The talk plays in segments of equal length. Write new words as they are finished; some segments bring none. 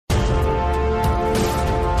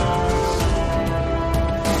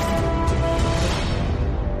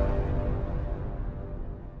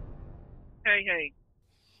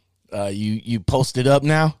Hey. You posted up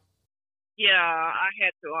now? Yeah, I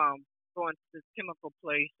had to go into this chemical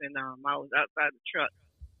place and I was outside the truck.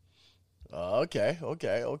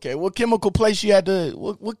 Okay. What chemical place you had to?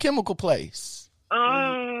 What chemical place?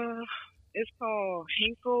 Uh, it's called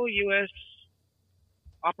Hinkle U.S.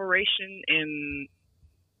 Operation in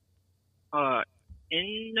uh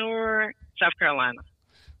Indoor, South Carolina.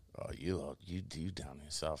 Oh, you down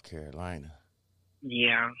in South Carolina?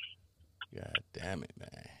 Yeah. God damn it,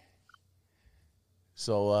 man.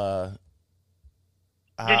 So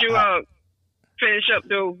Did you I finish up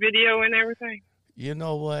the video and everything? you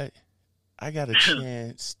know what? I got a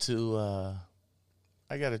chance to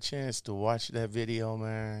watch that video,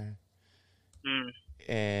 man. Mm.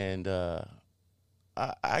 And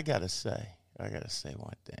I gotta say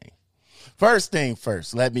one thing. First thing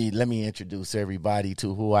first, let me introduce everybody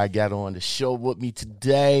to who I got on the show with me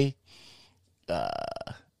today. Uh,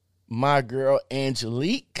 my girl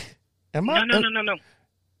Angelique. Am I? No.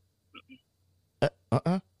 Uh, uh,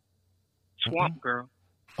 uh, Swamp Girl.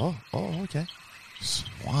 Okay.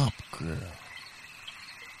 Swamp Girl.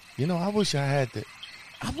 You know, I wish I had.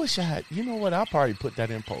 You know what? I'll probably put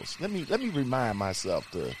that in post. Let me remind myself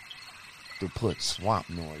to put swamp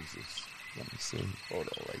noises. Let me see. Hold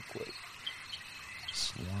on, right quick.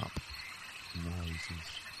 Swamp noises.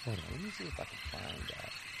 Hold on. Let me see if I can find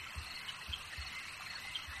that.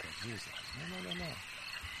 He was like, no.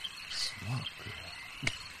 Swamp Girl.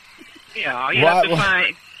 Yeah, all you have to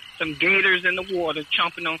find some gators in the water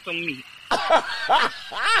chomping on some meat.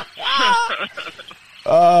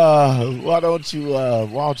 Why don't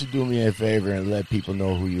you do me a favor and let people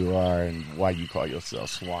know who you are and why you call yourself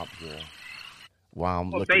Swamp Girl? While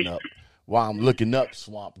I'm looking up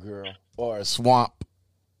Swamp Girl or Swamp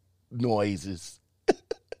Noises.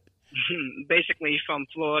 Basically from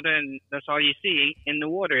Florida, and that's all you see in the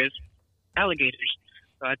water is alligators.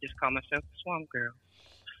 So I just call myself the Swamp Girl.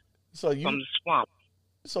 So you from the swamp.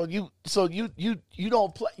 So you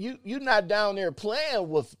don't play. You're not down there playing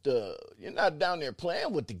with the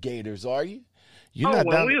gators, are you?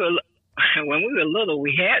 When we were little,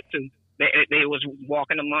 we had to. They was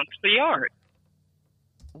walking amongst the yard.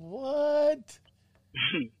 What?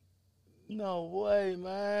 No way,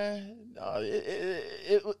 man. No,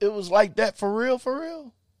 it was like that for real, for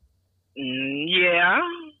real. Yeah.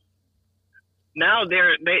 Now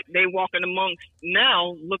they walking amongst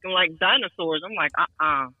now looking like dinosaurs. I'm like,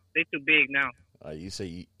 they too big now. You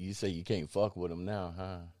say you can't fuck with them now,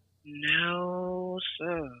 huh? No,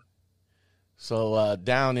 sir. So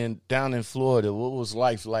down in Florida, what was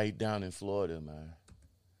life like down in Florida, man?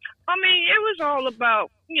 I mean, it was all about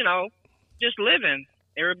just living.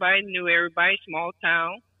 Everybody knew everybody, small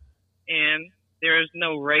town, and there's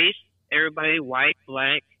no race. Everybody white,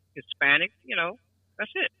 black, Hispanic.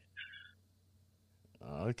 That's it.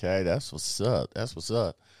 Okay, that's what's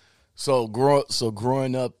up. So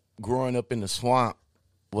growing up in the swamp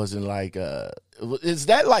wasn't like is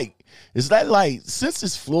that like since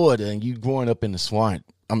it's Florida and you growing up in the swamp,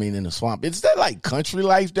 is that like country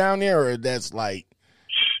life down there, or that's like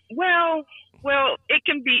well, it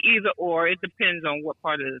can be either or. It depends on what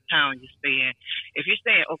part of the town you stay in. If you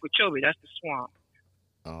stay in Okeechobee, that's the swamp.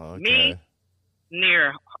 Oh, okay. Me,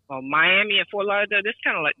 near Miami and Fort Lauderdale, that's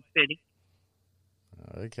kind of like the city.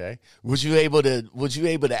 Okay. Was you able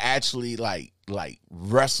to actually like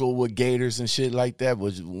wrestle with gators and shit like that?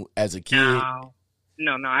 Was you, as a kid?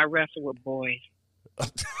 No. I wrestle with boys.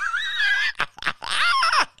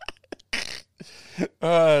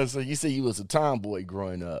 So you say you was a tomboy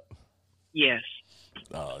growing up? Yes.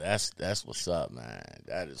 Oh, that's what's up, man.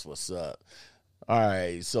 That is what's up. All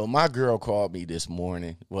right. So my girl called me this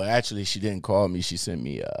morning. Well, actually, she didn't call me. She sent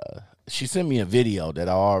me a video that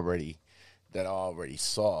I already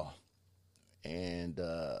saw. And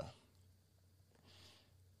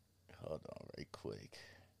hold on right quick.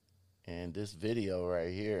 And this video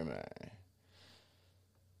right here,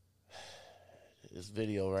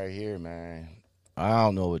 man. I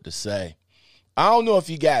don't know what to say. I don't know if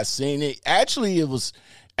you guys seen it. Actually, it was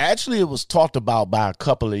talked about by a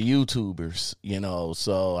couple of YouTubers,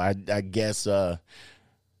 So I guess as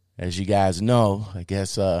you guys know, I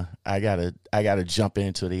gotta jump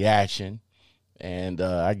into the action. And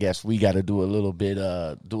I guess we got to do a little bit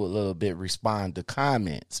respond to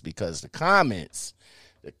comments, because the comment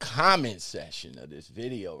section of this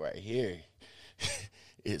video right here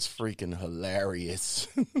is freaking hilarious.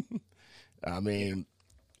 I mean,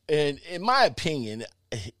 and in my opinion,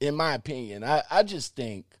 I just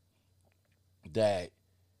think that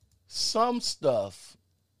some stuff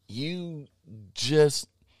you just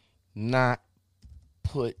not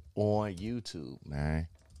put on YouTube, man.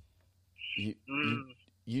 You,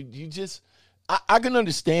 you just, I can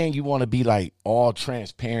understand you want to be like all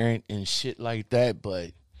transparent and shit like that,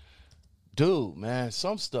 but dude, man,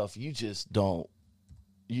 some stuff you just don't.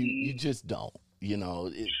 You just don't. You know,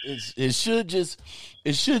 it should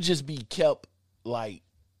just be kept like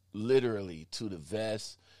literally to the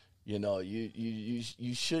vest. You know, you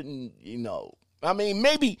shouldn't. You know, I mean,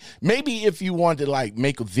 maybe if you want to like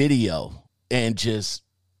make a video and just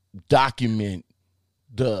document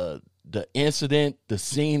the incident, the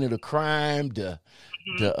scene of the crime, the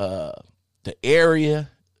area,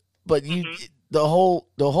 but the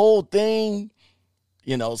whole thing,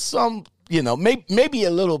 you know, maybe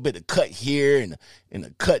a little bit of cut here and a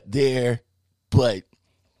cut there, but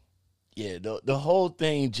yeah, the whole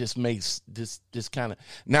thing just makes this kind of.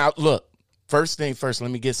 Now look, first thing first,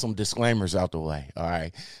 let me get some disclaimers out the way. All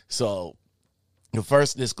right, so the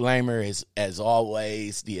first disclaimer is, as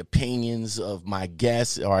always, the opinions of my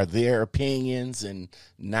guests are their opinions and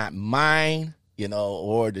not mine, you know,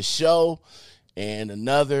 or the show. And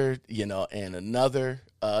another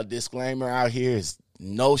disclaimer out here is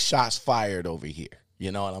no shots fired over here.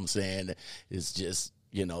 You know what I'm saying? It's just,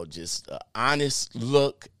 you know, just an honest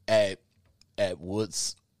look at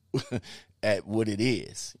what's at what it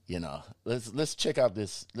is. You know, let's check out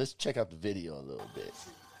this. Let's check out the video a little bit.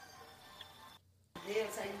 They'll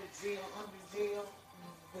take you to jail, under jail,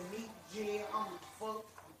 beneath jail, on the fuck.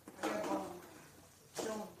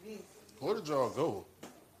 Where did y'all go?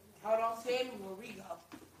 Hold on, tell me where we go.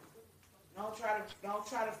 Don't try to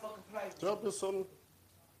fucking play with me. Jump in something.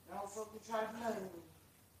 Don't fucking try to play with me.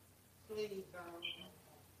 Please don't.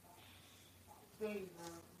 Please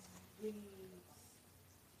don't. Please.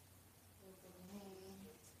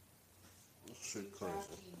 This shit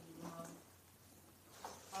crazy.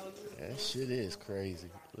 That shit is crazy.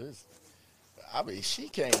 Listen, I mean, she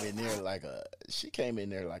came in there like a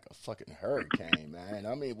fucking hurricane, man.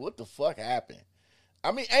 I mean, what the fuck happened?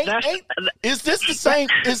 I mean, is this the same?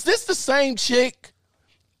 Is this the same chick?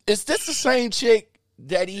 Is this the same chick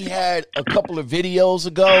that he had a couple of videos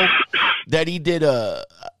ago that he did a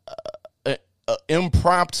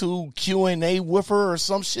impromptu Q&A with her or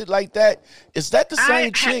some shit like that? Is that the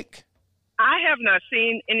same chick? I have not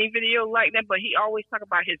seen any video like that, but he always talk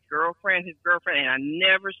about his girlfriend, and I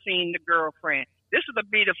never seen the girlfriend. This would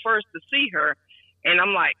be the first to see her, and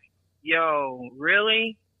I'm like, yo,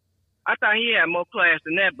 really? I thought he had more class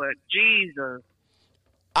than that, but Jesus.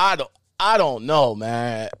 I don't know,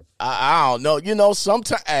 man. I don't know. You know,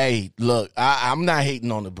 sometimes, hey, look, I'm not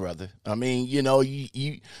hating on the brother. I mean, you know,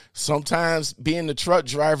 you sometimes being the truck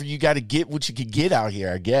driver, you got to get what you can get out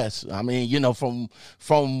here, I guess. I mean, you know, from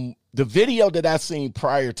the video that I seen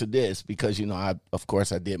prior to this, because, you know, I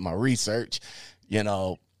did my research, you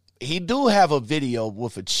know, he do have a video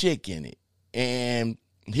with a chick in it, and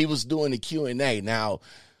he was doing the Q&A. Now,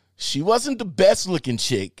 she wasn't the best looking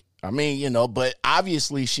chick. I mean, you know, but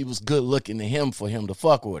obviously she was good looking to him for him to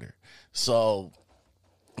fuck with her. So,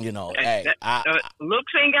 you know,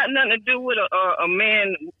 looks ain't got nothing to do with a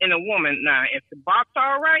man and a woman. Now, if the box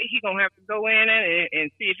all right, he gonna have to go in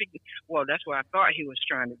and see if he can. Well, that's what I thought he was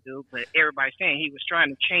trying to do, but everybody's saying he was trying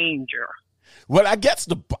to change her. Well, I guess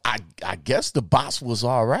the box was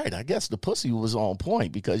all right. I guess the pussy was on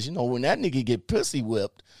point, because, you know, when that nigga get pussy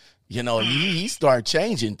whipped, you know, he start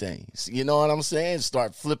changing things. You know what I'm saying?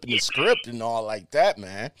 Start flipping the script and all like that,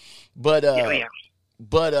 man. But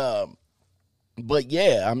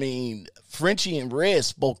yeah, I mean, Frenchie and Red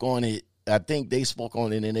spoke on it. I think they spoke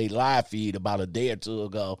on it in a live feed about a day or two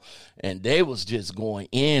ago, and they was just going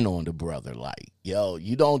in on the brother like, yo,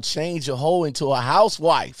 you don't change a hoe into a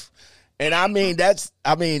housewife. And I mean, that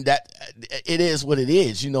it is what it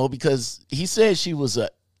is, you know, because he said she was a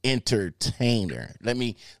entertainer. Let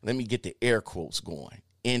me get the air quotes going.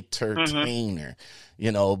 Entertainer,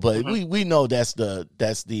 you know, but we know that's the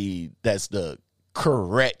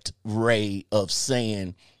correct way of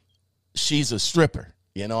saying she's a stripper.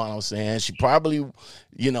 You know what I'm saying? She probably,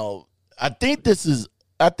 you know, I think they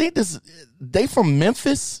from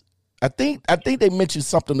Memphis. I think they mentioned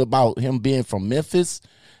something about him being from Memphis,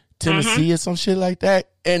 Tennessee, or some shit like that.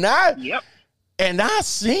 And I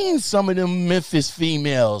seen some of them Memphis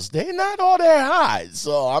females. They're not all that hot.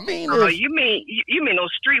 So I mean, you mean those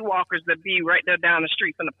streetwalkers that be right there down the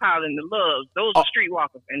street from the Pile in the Loves? Those are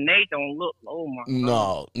streetwalkers, and they don't look. Oh my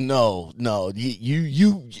God. No.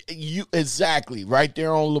 You exactly right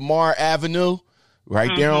there on Lamar Avenue,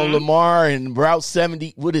 right there on Lamar and Route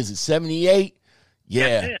 70. What is it? 78.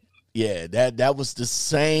 Yeah. Yeah, that was the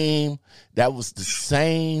same. That was the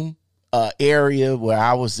same area where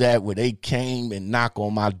I was at, where they came and knocked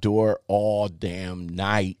on my door all damn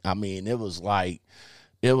night. I mean, it was like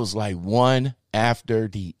It was like one after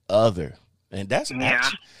the other. And that's Yeah.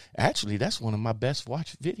 actually that's one of my best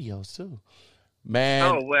watched videos too. Man.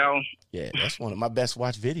 Oh well. Yeah, that's one of my best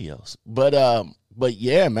watched videos. But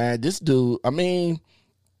yeah, man, this dude, I mean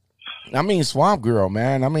Swamp Girl,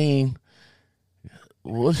 man. I mean,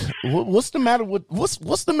 what's the matter with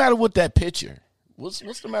what's the matter with that picture? What's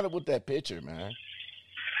the matter with that picture, man?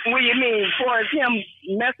 What do you mean? For him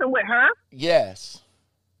messing with her? Yes.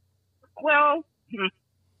 Well,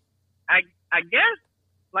 I guess,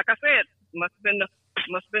 like I said, must have been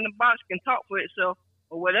the box can talk for itself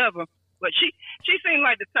or whatever. But she seemed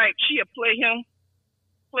like the type she'd play him,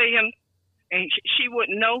 and she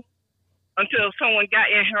wouldn't know until someone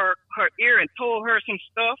got in her ear and told her some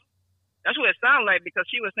stuff. That's what it sounded like, because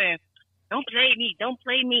she was saying, "Don't play me, don't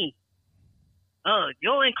play me.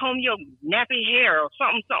 Go and comb your nappy hair or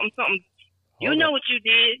something. You know what you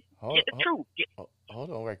did. Get the truth." Hold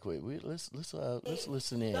on, right quick. Let's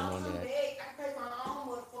listen in on that. I pay my own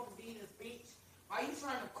motherfucking business, bitch. Why you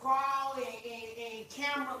trying to crawl and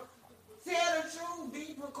camera? Tell the truth,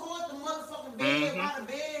 bitch. Record the motherfucking bed. Why the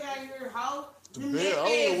bed out here, hoe? The bed, I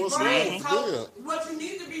don't know what's wrong with the bed. What you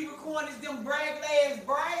need to be recording is them brag-ass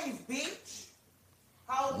braids, bitch.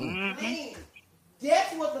 How man.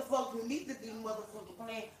 That's what the fuck you need to be motherfucking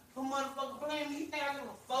playing. For motherfucking playing, you think I give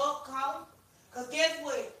a fuck, hoe? Cause guess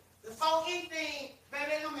what? Before anything, baby,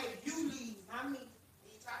 they gonna make you leave. I mean,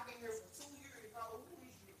 bitch, I've been here for 2 years, hoe. Who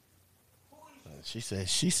is you?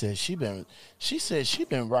 She said she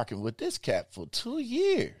been rocking with this cat for 2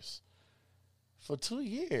 years. For 2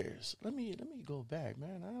 years. Let me go back,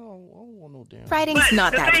 man. I don't want no damn. Writing's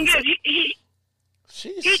not that easy. The thing is,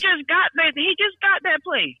 he just got that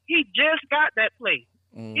place. He just got that place.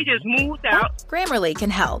 Mm-hmm. He just moved out. Grammarly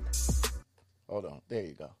can help. Hold on. There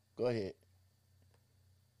you go. Go ahead.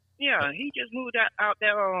 Yeah, he just moved out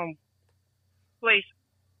that place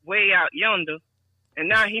way out yonder, and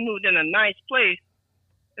now he moved in a nice place.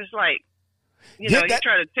 It's like, you try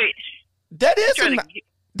to take. That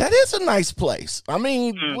is a nice place. I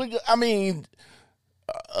mean,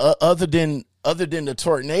 other than the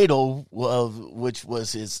tornado which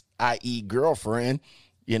was his i.e. girlfriend,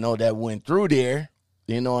 that went through there.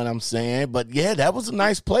 You know what I'm saying? But yeah, that was a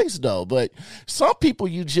nice place though. But some people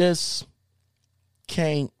you just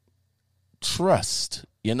can't trust.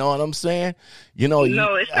 You know what I'm saying? No,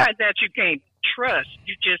 it's not that you can't trust.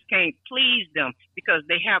 You just can't please them because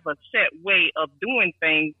they have a set way of doing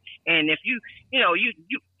things. And if you he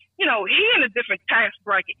in a different tax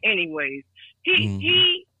bracket anyways.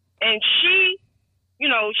 He and she,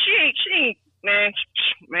 she ain't, man,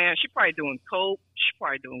 she probably doing coke, she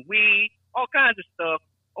probably doing weed, all kinds of stuff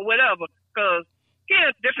or whatever, because he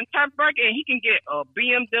has a different type of bracket and he can get a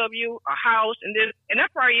BMW, a house, and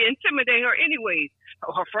that probably intimidate her anyways.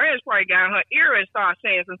 Her friends probably got in her ear and start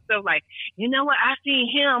saying some stuff like, you know what, I seen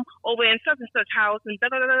him over in such and such house and da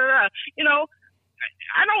da da da da.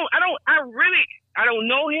 I don't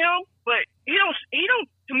know him, but he don't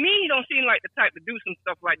to me he don't seem like the type to do some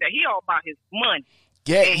stuff like that. He all about his money.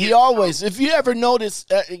 Yeah, he always. If you ever notice,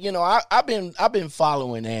 I've been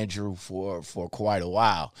following Andrew for quite a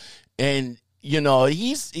while, and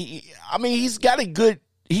he's got a good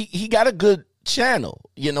he got a good channel.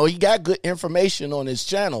 He got good information on his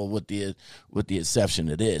channel with the exception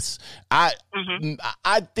of this. I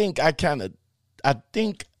think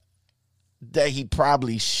that he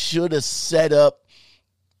probably should have set up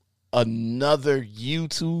another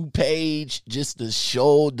YouTube page just to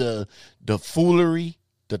show the foolery,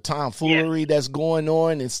 the tomfoolery that's going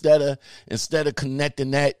on instead of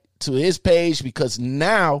connecting that to his page, because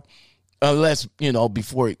now, unless,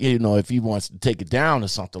 before, if he wants to take it down or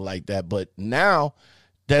something like that, but now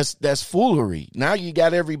that's foolery. Now you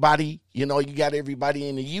got everybody in the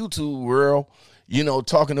YouTube world,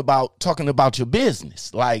 talking about your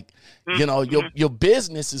business. Like, your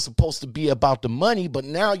business is supposed to be about the money, but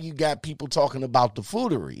now you got people talking about the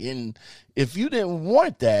foolery. And if you didn't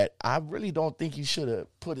want that, I really don't think you should have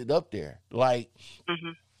put it up there. Like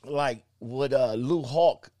what Lou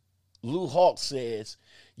Hawk says,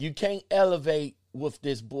 you can't elevate with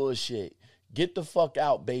this bullshit. Get the fuck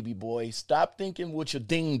out, baby boy. Stop thinking with your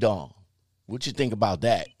ding dong. What you think about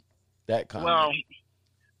that? That comment.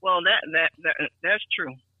 Well, that's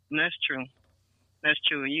true. That's true. That's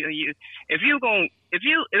true. If you're gonna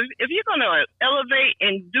elevate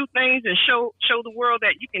and do things and show the world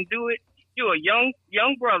that you can do it, you're a young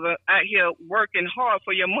brother out here working hard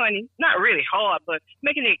for your money. Not really hard, but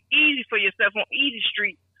making it easy for yourself on Easy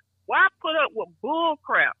Street. Why put up with bull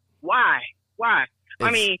crap? Why?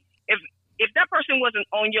 I mean, if that person wasn't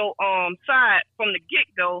on your side from the get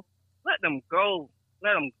go, let them go.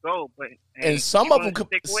 let them go. But and some of them could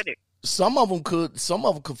stick with it. Some of them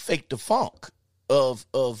could fake the funk of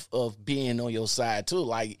being on your side too.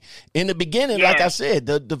 Like in the beginning, like I said,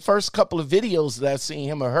 the first couple of videos that I seen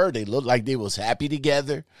him or her, they looked like they was happy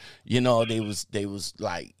together. You know, they was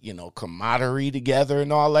like, you know, camaraderie together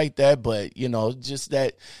and all like that. But you know, it's just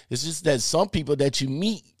that some people that you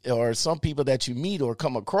meet or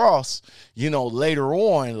come across, you know, later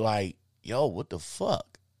on, like, yo, what the fuck?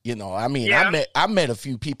 You know, I mean, I met a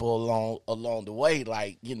few people along the way,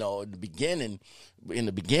 like, you know, in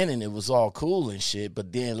the beginning it was all cool and shit,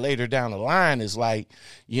 but then later down the line it's like,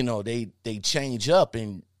 you know, they change up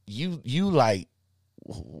and you like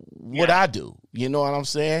what I do. You know what I'm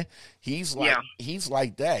saying? He's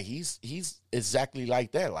like that. He's exactly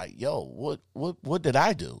like that. Like, yo, what did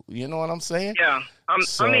I do? You know what I'm saying? Yeah. I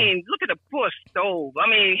mean, look at the push stove. I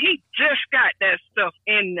mean, he just got that stuff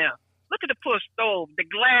in there. Look at the push stove. The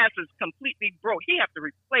glass is completely broke. He have to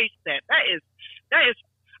replace that. That is.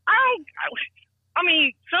 I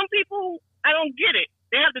mean, some people, I don't get it.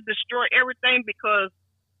 They have to destroy everything because,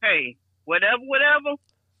 hey, whatever.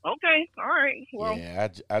 Okay, all right. Well, yeah,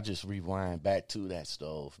 I just rewind back to that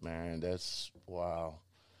stove, man. That's wow.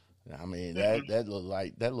 I mean, that look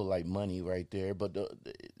like money right there. But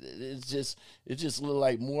it just look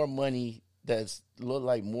like more money. That's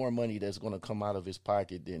going to come out of his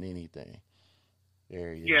pocket than anything.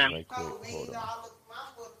 There he is, right quick. Hold on.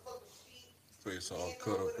 Face all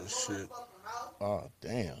cut up and shit. Oh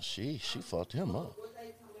damn, she fucked him up.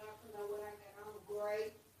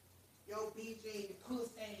 Yo, BJ,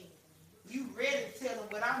 pussy. You ready to tell him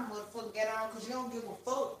what I'm motherfucking got on because you don't give a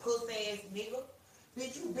fuck, pussy ass nigga.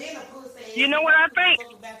 Bitch, you been a pussy ass. You know what I think?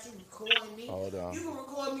 About you recording me. Hold on. You can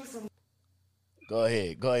record me from. Go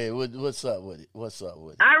ahead. What's up with it?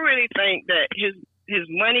 I really think that his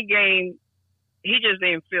money game, he just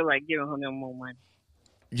didn't feel like giving her no more money.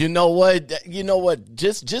 You know what?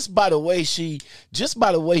 Just by the way she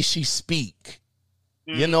speak.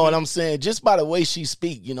 Mm-hmm. You know what I'm saying? Just by the way she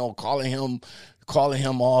speak, you know, calling him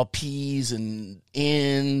all P's and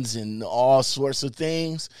N's and all sorts of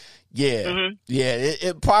things. Yeah. Mm-hmm. Yeah,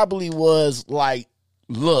 it probably was like,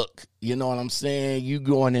 look, you know what I'm saying? You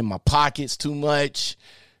going in my pockets too much,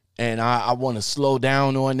 and I want to slow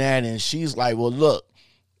down on that. And she's like, well, look,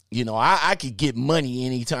 you know, I could get money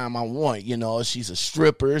anytime I want. You know, she's a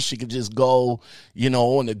stripper. She could just go, you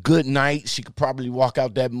know, on a good night. She could probably walk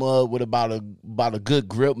out that mud with about a good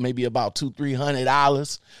grip, maybe about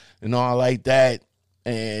 $200-$300 and all like that.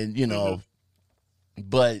 And, you know,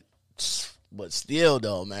 but still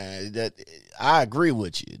though, man, that I agree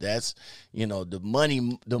with you. That's, you know, the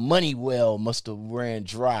money well must have ran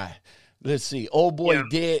dry. Let's see. Old boy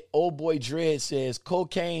Dread says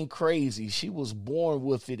cocaine crazy. She was born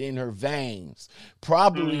with it in her veins.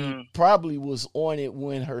 Probably was on it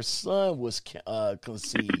when her son was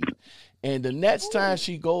conceived. And the next time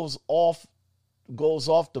she goes off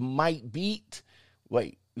the might beat.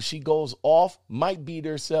 Wait, she goes off, might beat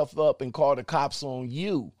herself up and call the cops on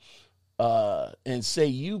you. And say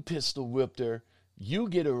you pistol whipped her. You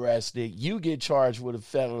get arrested. You get charged with a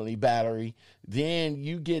felony battery. Then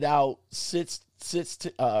you get out 6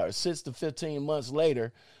 to 15 months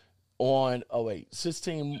later.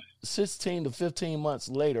 16 to 15 months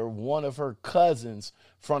later, one of her cousins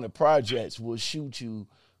from the projects will shoot you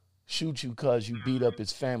because you beat up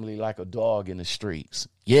his family like a dog in the streets.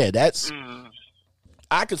 Yeah, that's.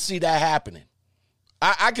 I could see that happening.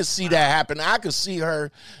 I could see that happen. I could see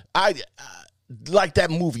her. Like that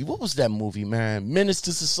movie. What was that movie, man? Menace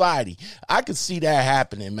to Society. I could see that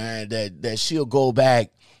happening, man. That she'll go back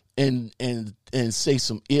and say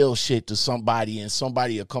some ill shit to somebody, and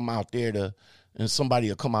somebody will come out there and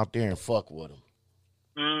fuck with them.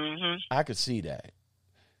 Mm-hmm. I could see that.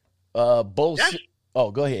 Go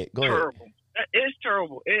ahead. Terrible. It's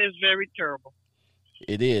terrible. It is very terrible.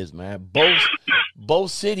 It is, man. Bo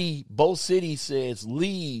City says,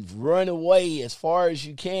 leave, run away as far as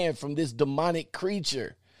you can from this demonic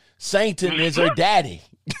creature. Satan is her daddy.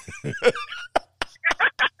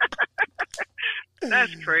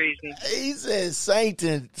 That's crazy. He says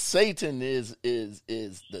Satan is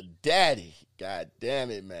the daddy. God damn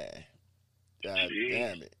it, man. God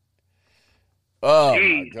damn it. Oh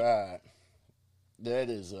my God. That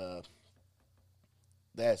is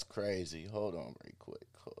that's crazy. Hold on right quick.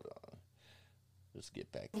 Hold on. Let's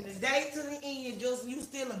get back in. The day to the end, you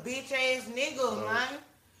still a bitch ass nigga, man.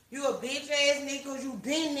 You a bitch ass nigga because you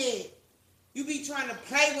been there. You be trying to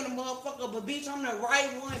play with a motherfucker, but bitch, I'm the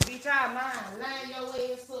right one, bitch. I mind. Line your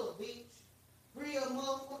ass up, bitch. Real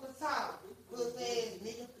motherfucker talk, pussy ass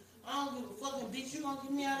nigga. I don't give a fucking bitch. You gonna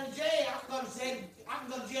get me out of jail? I can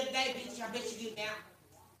go to jail today, bitch. I bet you get down.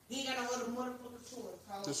 He ain't got no other motherfucking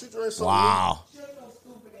choice. Did she drink some? Wow. Shut your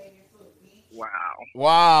stupid ass up, bitch. Wow.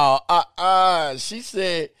 Wow. She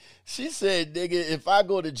said, nigga, if I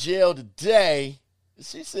go to jail today,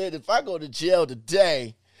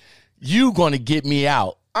 you gonna get me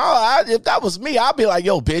out. If that was me, I'd be like,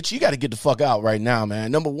 yo, bitch, you got to get the fuck out right now,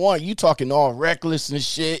 man. Number one, you talking all reckless and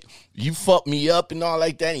shit. You fucked me up and all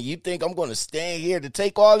like that, and you think I'm going to stand here to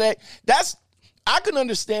take all that? I can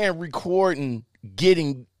understand recording,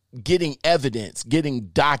 getting evidence, getting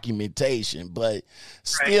documentation, but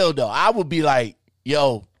still, though, I would be like,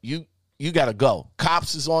 yo, you got to go.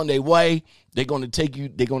 Cops is on their way. They're going to take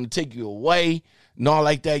you away and all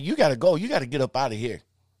like that. You got to go. You got to get up out of here.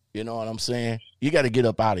 You know what I'm saying? You got to get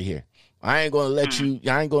up out of here. I ain't gonna let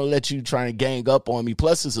you try and gang up on me.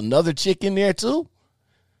 Plus, there's another chick in there too.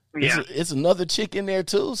 Yeah. It's another chick in there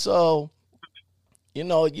too. So, you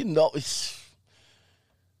know, it's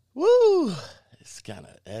woo. It's kind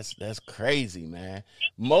of that's crazy, man.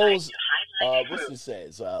 Mo's what's it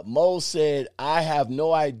says? Mo said, I have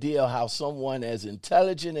no idea how someone as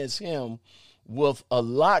intelligent as him, with a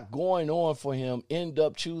lot going on for him, end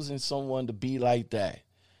up choosing someone to be like that.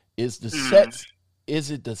 Is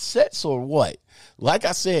it the sets or what? Like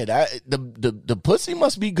I said, the pussy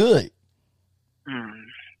must be good.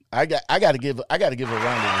 I gotta give a round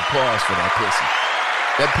of applause for that pussy.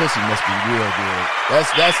 That pussy must be real good.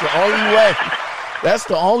 That's the only way. That's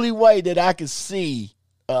the only way that I can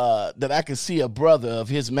see a brother of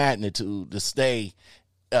his magnitude to stay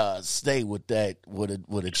with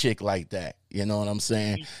a chick like that. You know what I'm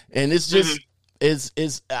saying? And it's just as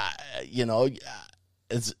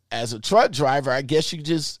a truck driver, I guess you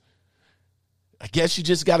just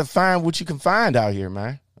got to find what you can find out here,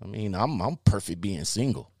 man. I mean, I'm perfect being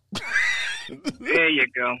single. There you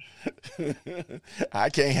go. I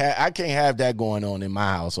can't have that going on in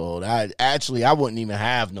my household. I wouldn't even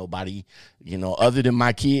have nobody, other than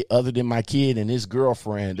my kid and his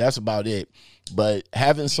girlfriend. That's about it. But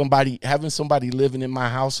having somebody living in my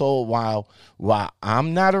household while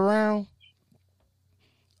I'm not around,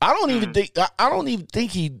 I don't even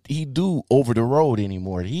think he do over the road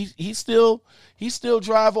anymore. He still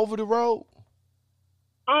drive over the road.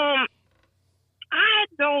 I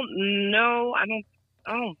don't know. I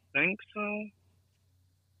don't think so.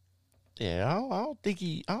 Yeah, I don't think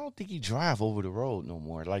he drive over the road no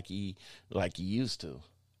more like he used to.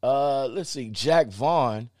 Let's see, Jack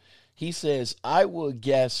Vaughn, he says, I would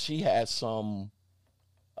guess she has some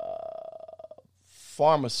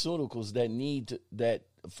pharmaceuticals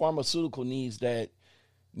pharmaceutical needs that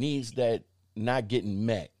not getting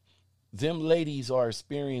met. Them ladies are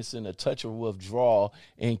experiencing a touch of withdrawal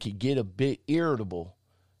and can get a bit irritable,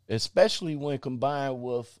 especially when combined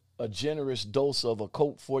with a generous dose of a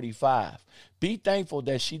Colt 45. Be thankful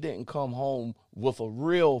that she didn't come home with a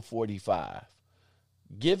real 45.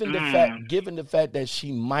 Given the fact that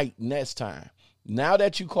she might next time. Now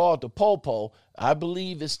that you called the popo, I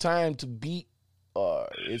believe it's time to be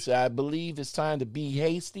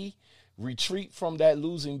hasty. Retreat from that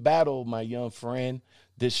losing battle, my young friend.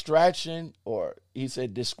 Discretion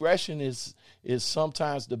is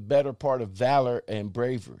sometimes the better part of valor and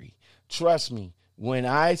bravery. Trust me, when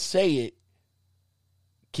I say it,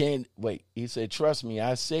 I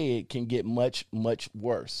say it can get much, much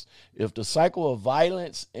worse. If the cycle of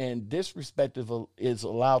violence and disrespect is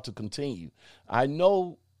allowed to continue, I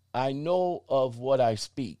know of what I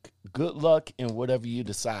speak. Good luck in whatever you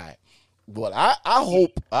decide. Well, I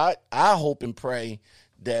hope and pray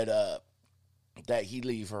that he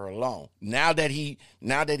leave her alone. Now that he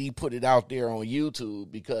put it out there on YouTube,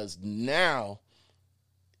 because now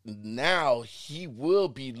he will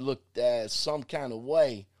be looked at some kind of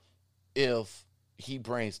way if he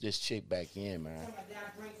brings this chick back in, man.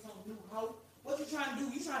 What you trying to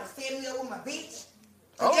do? You trying to set me up with my bitch?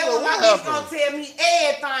 Oh, Get what my bitch gonna tell me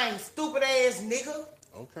everything, stupid ass nigga.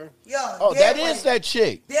 Okay. Yeah. Oh, that is that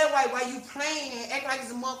chick. That way, while you playing and act like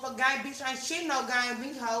it's a motherfucker guy, bitch, I ain't shit no guy in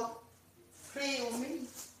me, hoe. Playing with me.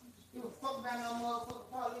 You a fuck about no motherfucker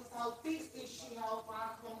police, hoe. Fix this shit, hoe, before I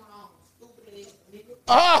come home. Stupid ass nigga.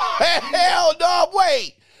 Oh, hell no,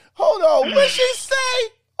 wait. Hold on. What she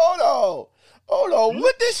say? Hold on.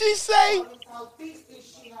 What did she say? Fix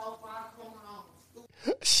this shit, hoe, before I come home.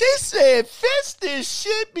 She said, fix this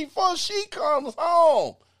shit before she comes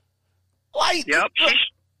home. Like, yep.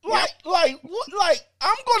 Like, I'm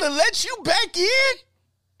gonna let you back in?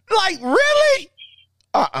 Like, really?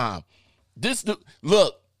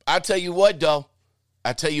 Look, I tell you what, though.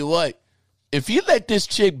 If you let this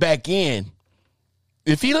chick back in,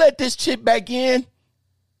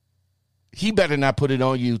 he better not put it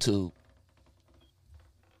on YouTube.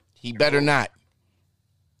 He better not.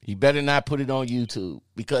 He better not put it on YouTube,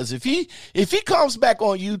 because if he comes back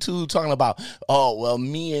on YouTube talking about, oh well,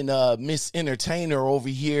 me and Miss Entertainer over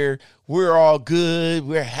here, we're all good,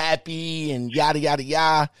 we're happy, and yada yada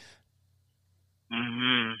yada.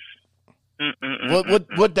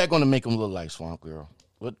 What that gonna make him look like, Swamp Girl?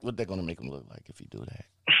 What that gonna make him look like if he do that?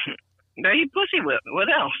 Now he pussy whip. What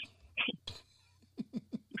else?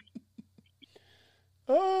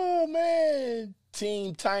 Oh man,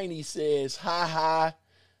 Team Tiny says, ha ha.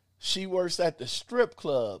 She works at the strip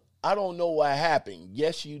club. I don't know what happened.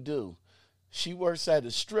 Yes, you do. She works at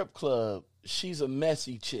the strip club. She's a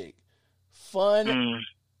messy chick. Fun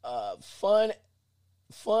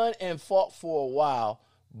and fought for a while,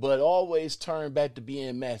 but always turned back to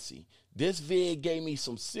being messy. This vid gave me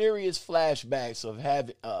some serious flashbacks of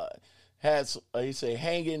having, he said,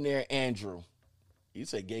 hang in there, Andrew. He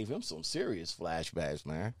said, gave him some serious flashbacks,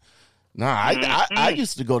 man. Nah, I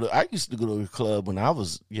used to go to the club when I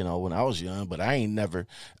was young, but I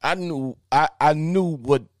knew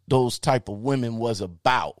what those type of women was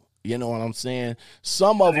about. You know what I'm saying?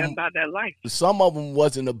 Some of them about that life. Some of them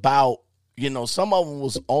wasn't about, some of them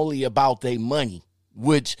was only about their money,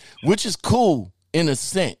 which is cool in a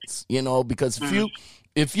sense, because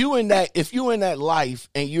if you in that life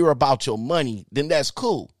and you're about your money, then that's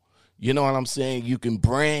cool. You know what I'm saying? You can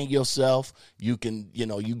brand yourself. You can,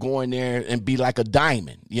 you go in there and be like a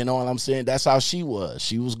diamond. You know what I'm saying? That's how she was.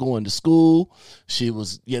 She was going to school. She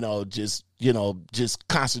was, just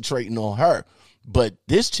concentrating on her. But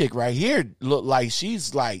this chick right here look like she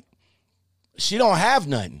don't have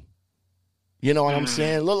nothing. You know what I'm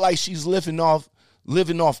saying? Look like she's living off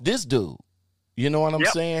this dude. You know what I'm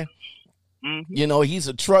saying? Mm-hmm. He's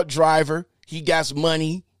a truck driver. He got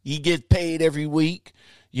money. He gets paid every week.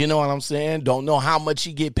 You know what I'm saying? Don't know how much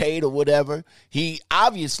he get paid or whatever. He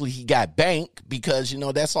got bank, because,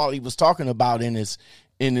 that's all he was talking about in his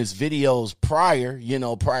videos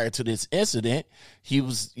prior to this incident. He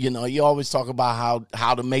was, he always talk about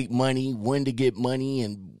how to make money, when to get money,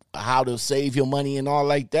 and how to save your money and all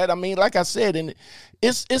like that. I mean, like I said, and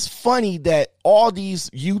it's funny that all these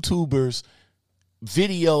YouTubers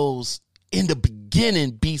videos in the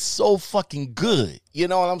beginning be so fucking good. You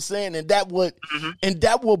know what I'm saying? And that what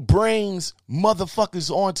brings motherfuckers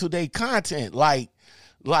onto their content. Like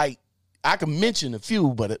I can mention a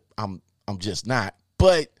few, but I'm just not.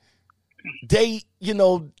 But they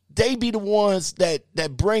be the ones that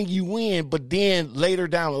bring you in, but then later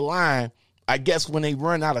down the line, I guess when they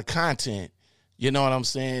run out of content, you know what I'm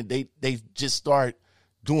saying? They just start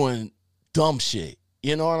doing dumb shit.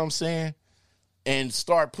 You know what I'm saying? And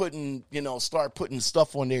start putting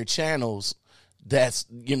stuff on their channels that's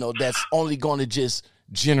only going to just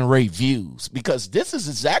generate views, because this is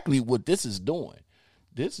exactly what this is doing.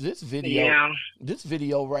 This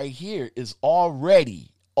video right here is already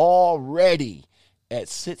at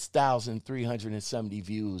 6,370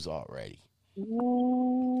 views already.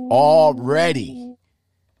 Ooh. Already.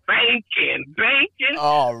 Banking.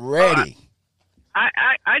 Already.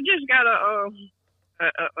 I just got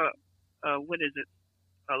what is it?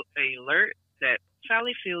 A alert that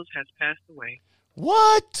Sally Fields has passed away.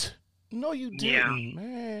 What? No, you didn't,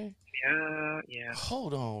 man. Yeah.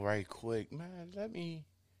 Hold on right quick, man.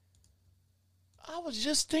 I was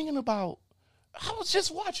just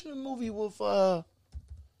watching a movie with Jeez,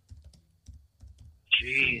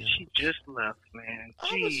 she just left, man.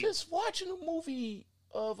 Jeez. I was just watching a movie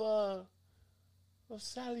of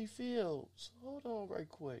Sally Fields. Hold on right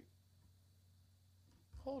quick.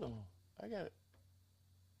 Hold on. I gotta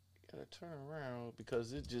turn around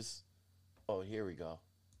because it just. Oh, here we go.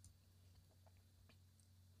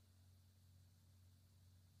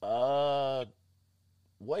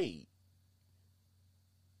 Wait.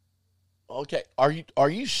 Okay, are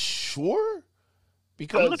you sure?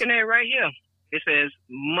 Because I'm looking at it right here. It says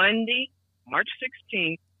Monday, March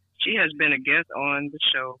 16th. She has been a guest on the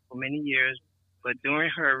show for many years, but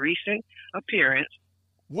during her recent appearance,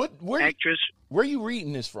 where are you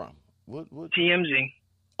reading this from? What? TMZ.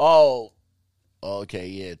 Oh, okay,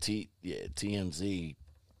 yeah, TMZ.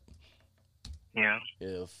 Yeah.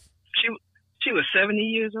 If she was 70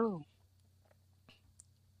 years old.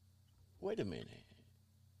 Wait a minute.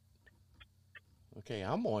 Okay,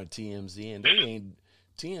 I'm on TMZ, and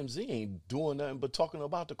TMZ ain't doing nothing but talking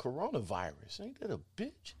about the coronavirus. Ain't that a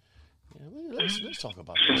bitch? Yeah, let's talk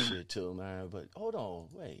about this shit too, man. But hold on,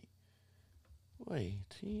 wait,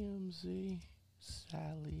 TMZ,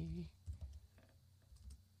 Sally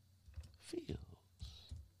Fields.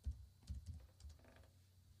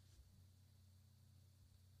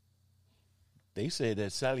 They said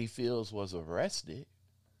that Sally Fields was arrested.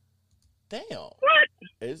 Damn. What?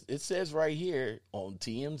 It says right here on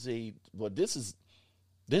TMZ. Well, this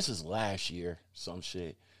is last year. Some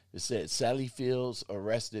shit. It said Sally Fields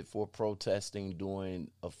arrested for protesting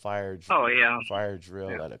during a fire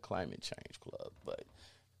drill at a climate change club. But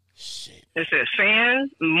shit. It says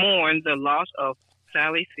fans mourn the loss of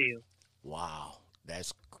Sally Fields. Wow,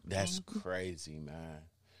 that's crazy, man.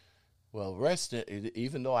 Well,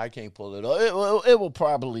 even though I can't pull it up, it will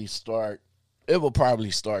probably start. It will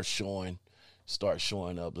probably start showing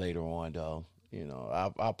up later on, though. You know,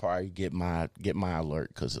 I'll probably get my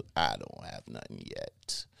alert because I don't have nothing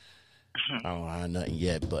yet. I don't have nothing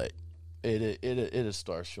yet, but it'll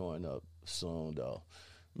start showing up soon, though.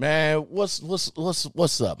 Man,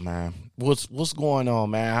 what's up, man? What's going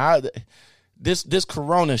on, man? This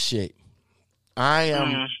Corona shit. I'm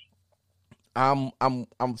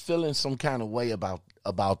feeling some kind of way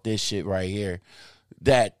about this shit right here.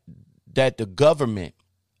 That the government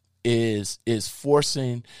is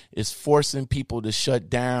forcing people to shut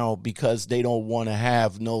down because they don't want to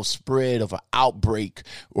have no spread of an outbreak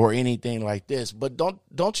or anything like this. But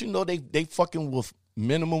don't you know they fucking with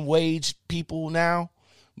minimum wage people now?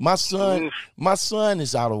 My son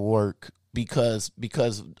is out of work because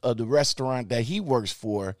of the restaurant that he works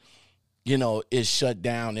for, you know, is shut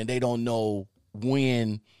down and they don't know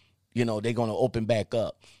when, you know, they're going to open back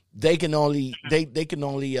up. They can only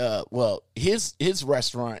his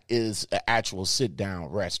restaurant is an actual sit down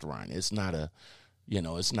restaurant. It's not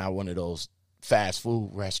it's not one of those fast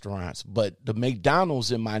food restaurants. But the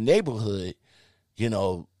McDonald's in my neighborhood, you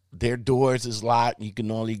know, their doors is locked. You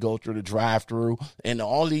can only go through the drive-through, and the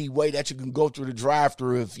only way that you can go through the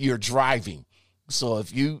drive-through if you're driving. So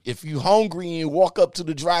if you hungry and you walk up to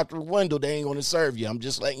the drive-through window, they ain't gonna serve you. I'm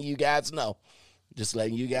just letting you guys know.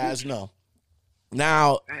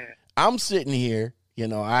 Now, I'm sitting here, you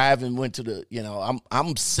know, I haven't went to the, you know,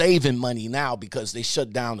 I'm saving money now because they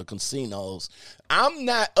shut down the casinos. I'm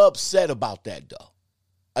not upset about that,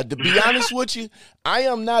 though. To be honest with you, I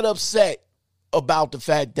am not upset about the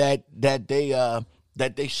fact that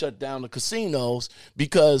they shut down the casinos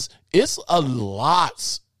because it's a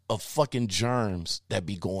lot of fucking germs that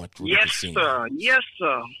be going through the casino. Yes,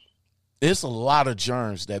 sir. It's a lot of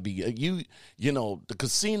germs that be you know, the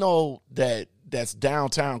casino that's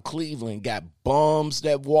downtown Cleveland got bums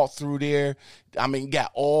that walk through there. I mean,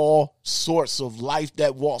 got all sorts of life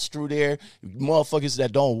that walks through there. Motherfuckers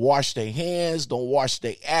that don't wash their hands, don't wash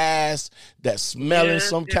their ass, that smelling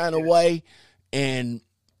some kind of way. And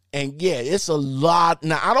yeah, it's a lot.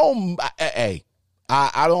 Now I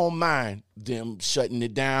don't mind them shutting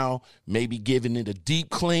it down, maybe giving it a deep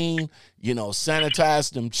clean, you know,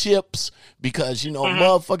 sanitize them chips because, you know,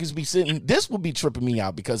 motherfuckers be sitting. This would be tripping me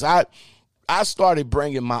out because I started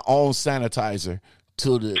bringing my own sanitizer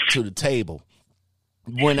to the table.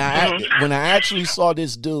 When I actually saw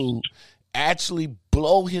this dude actually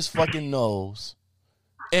blow his fucking nose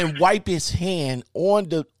and wipe his hand on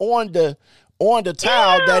the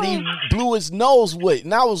towel that he blew his nose with.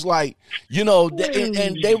 And I was like, you know,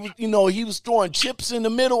 and they were, you know, he was throwing chips in the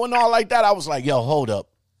middle and all like that. I was like, yo, hold up.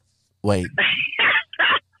 Wait.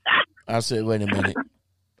 I said, wait a minute.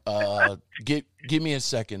 Give me a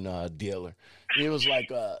second, dealer. It was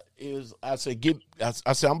like, I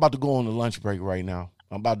said, I'm about to go on the lunch break right now.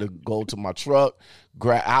 I'm about to go to my truck.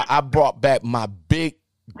 I brought back my big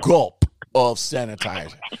gulp of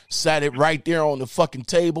sanitizer, sat it right there on the fucking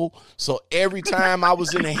table. So every time I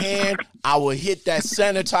was in the hand, I would hit that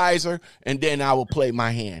sanitizer and then I would play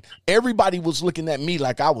my hand. Everybody was looking at me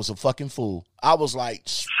like I was a fucking fool. I was like,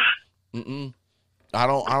 I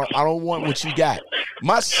don't want what you got.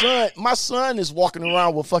 My son is walking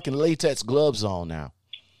around with fucking latex gloves on now.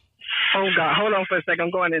 Oh God, hold on for a second.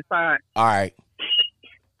 I'm going inside. All right.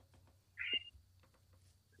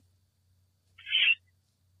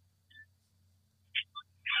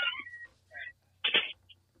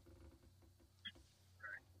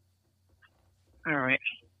 All right.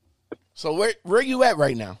 So where you at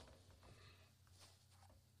right now?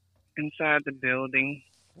 Inside the building.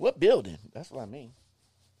 What building? That's what I mean.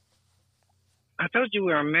 I told you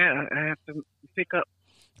where I'm at. I have to pick up.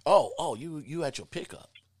 Oh, you at your pickup.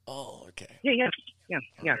 Oh, okay. Yeah.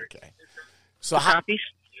 Okay. So copies.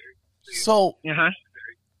 So.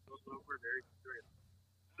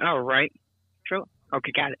 All right. True.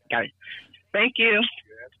 Okay, got it. Thank you.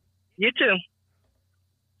 You too.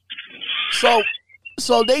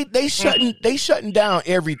 So they shutting down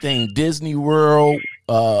everything. Disney World,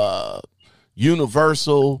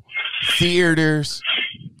 Universal, theaters,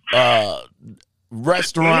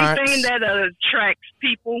 restaurants. Anything that attracts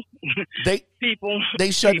people.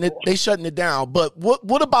 They shutting it down. But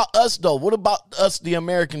what about us though? What about us, the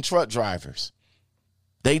American truck drivers?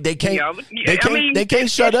 They can't Yeah, they can't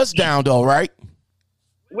shut us down though, right?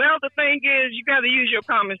 Well, the thing is, you got to use your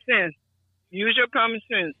common sense. Use your common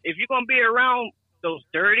sense. If you're gonna be around those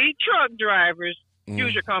dirty truck drivers,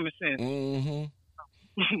 use your common sense. Mm-hmm.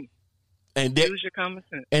 Use your common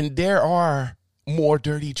sense. And there are more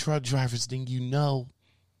dirty truck drivers than you know.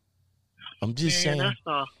 I'm just saying.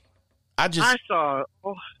 I saw.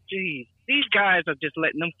 Oh, geez, these guys are just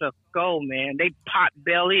letting themselves go, man. They pot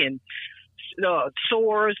belly and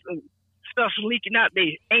sores and stuff leaking out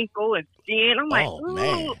their ankle and skin. I'm like,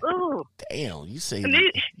 ooh. Damn, you say and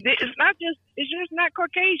it's just not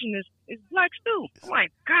Caucasian. It's blacks too. I'm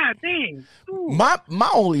like, God dang. Ooh. My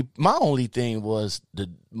only thing is the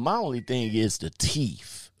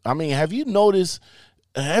teeth. I mean, have you noticed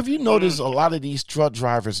a lot of these truck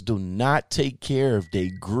drivers do not take care of their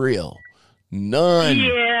grill? None.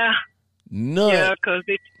 Yeah. None. Yeah, because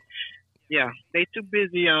they too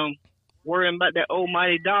busy worrying about that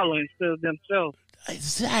almighty dollar instead of themselves.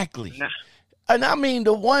 Exactly. Nah. And I mean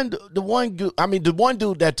the one dude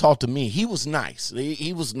that talked to me, he was nice.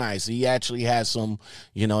 He was nice. He actually had some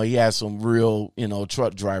real,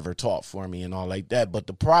 truck driver talk for me and all like that. But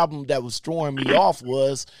the problem that was throwing me off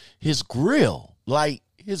was his grill. Like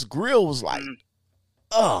his grill was like,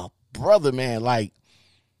 oh, brother, man. Like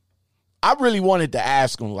I really wanted to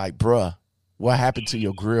ask him, like, bruh, what happened to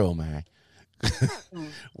your grill, man?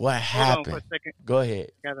 What happened? Hold on for a second. Go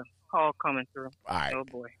ahead. Got a call coming through. All right. Oh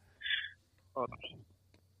boy. Hold on.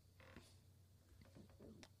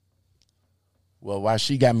 Well, while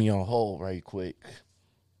she got me on hold right quick,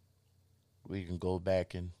 we can go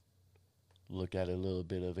back and look at a little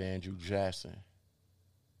bit of Andrew Jackson.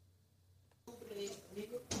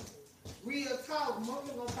 Real talk,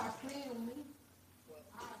 mother gonna stop playing with me.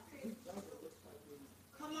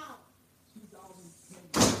 Come on.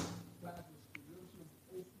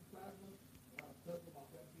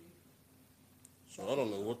 So I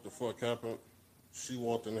don't know what the fuck happened. She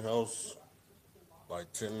walked in the house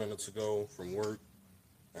like 10 minutes ago from work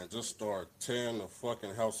and just started tearing the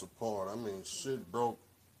fucking house apart. I mean, shit broke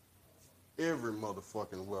every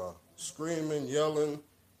motherfucking well. Screaming, yelling.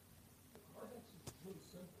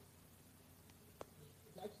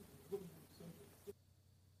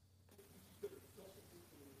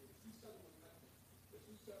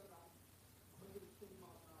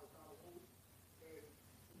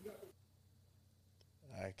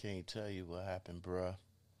 I can't tell you what happened, bruh.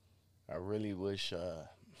 I really wish,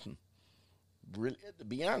 really, to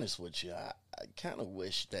be honest with you, I kind of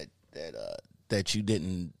wish that you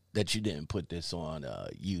didn't put this on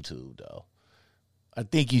YouTube though. I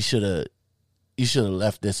think you should have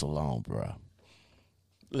left this alone, bruh.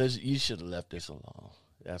 You should have left this alone.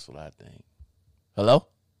 That's what I think. Hello?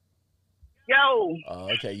 Yo.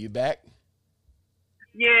 Okay, you back?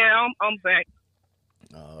 Yeah, I'm back.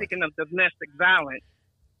 Speaking of domestic violence.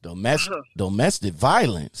 Domestic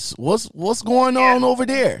violence. What's going on over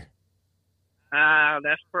there?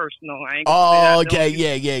 That's personal. I ain't gonna okay,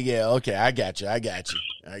 yeah. Okay, I got you. Yeah,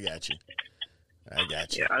 it's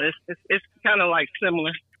kind of like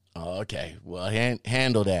similar. Okay, well,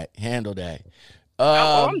 handle that.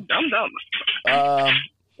 I'm dumb.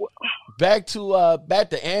 Back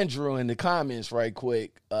to Andrew in the comments right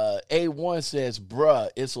quick. A1 says, "Bruh,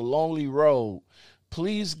 it's a lonely road.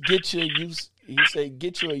 Please get your used." He said,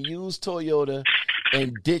 "Get you a used Toyota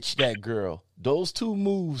and ditch that girl. Those two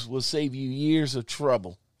moves will save you years of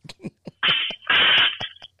trouble."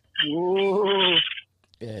 Ooh.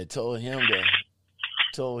 Yeah, told him to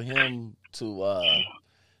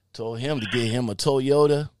get him a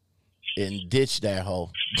Toyota and ditch that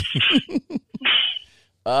hoe.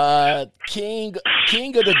 King of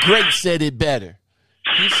the Great said it better.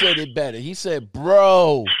 He said,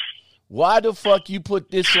 "Bro, why the fuck you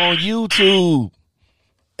put this on YouTube?"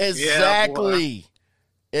 Exactly.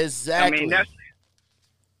 Yeah, I mean, that's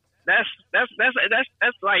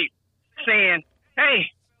like saying,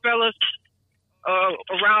 "Hey, fellas,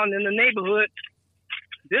 around in the neighborhood,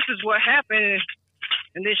 this is what happened,"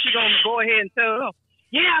 and then she gonna go ahead and tell them,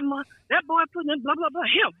 "Yeah, that boy put in blah blah blah.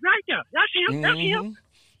 Him right there. That's him. That's him."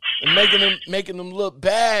 And making them look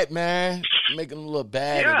bad, man. Making them look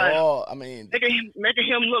bad at all. I mean, making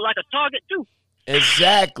him look like a target too.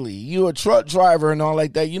 Exactly. You a truck driver and all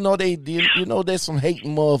like that. You know there's some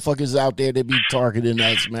hating motherfuckers out there that be targeting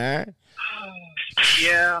us, man.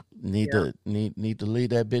 Yeah. Need to leave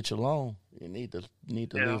that bitch alone. You need to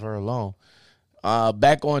leave her alone.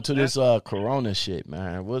 Back on to this corona shit,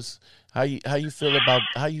 man. How you feel about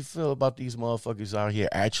these motherfuckers out here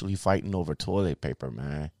actually fighting over toilet paper,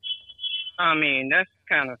 man? I mean, that's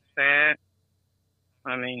kind of sad.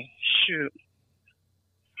 I mean, shoot.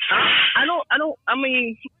 I I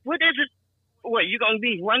mean, what is it? What, you gonna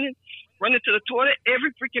be running to the toilet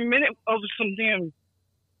every freaking minute over some damn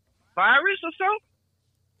virus or so?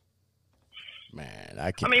 Man,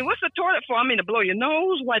 I can't. I mean, what's the toilet for? I mean, to blow your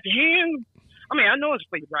nose, wipe your hands. I mean, I know it's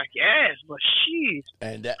for you to wipe your ass, but jeez,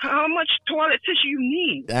 And how much toilet tissue you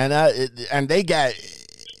need? and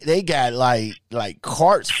they got like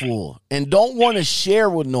carts full and don't want to share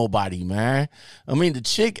with nobody, man. I mean, the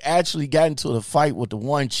chick actually got into a fight with the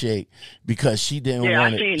one chick because she didn't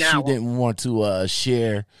want to. She didn't want to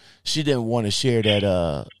share. She didn't want to share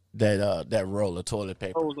that roll of toilet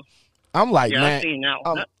paper. I'm like, yeah, man. I seen that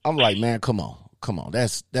one. I'm like, man, come on.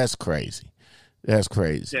 That's crazy. That's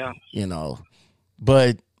crazy. Yeah. You know,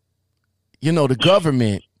 but you know the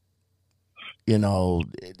government. You know,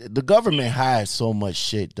 the government hides so much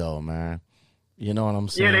shit, though, man. You know what I'm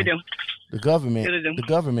saying? Yeah, they do. The government, Yeah, they do. the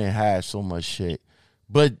government hides so much shit.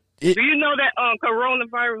 But Do you know that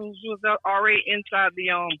coronavirus was already inside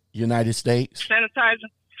the United States, sanitizer?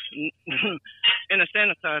 In the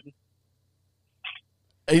sanitizer.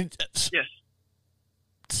 Yes.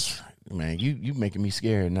 Man, you making me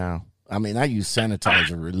scared now. I mean, I use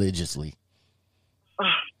sanitizer religiously. Oh,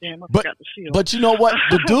 damn, I forgot the seal. But you know what?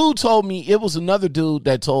 The dude told me, it was another dude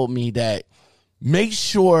that told me that make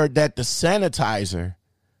sure that the sanitizer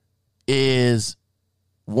is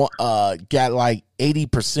got like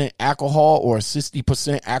 80% alcohol or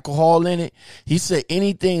 60% alcohol in it. He said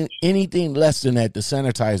anything less than that, the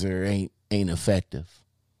sanitizer ain't effective.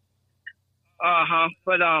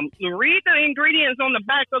 But read the ingredients on the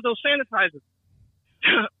back of those sanitizers.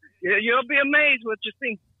 You'll be amazed what you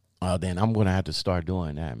see. Oh, then I'm gonna have to start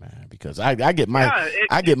doing that, man, because I get my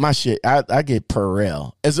shit. I get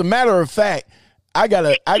Perel. As a matter of fact, I got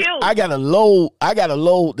a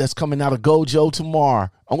load that's coming out of Gojo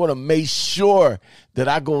tomorrow. I'm gonna make sure that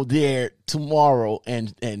I go there tomorrow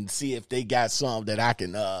and see if they got some that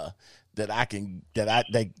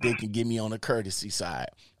they can give me on the courtesy side.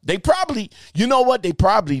 They probably, you know what, they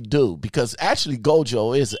probably do, because actually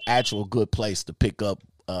Gojo is an actual good place to pick up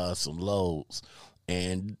some loads.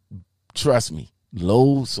 And trust me,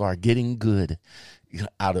 loads are getting good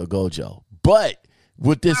out of Gojo. But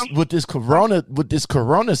with this corona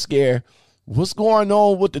scare, what's going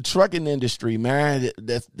on with the trucking industry, man?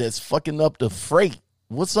 That's fucking up the freight.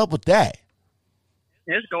 What's up with that?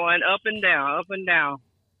 It's going up and down, up and down.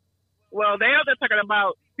 Well, they're talking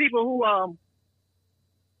about people who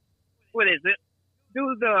what is it?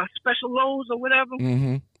 Do the special loads or whatever.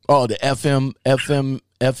 Mm-hmm. Oh, the FML.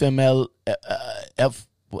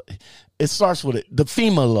 It starts with the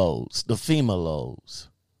FEMA loads. The FEMA loads.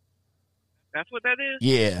 That's what that is?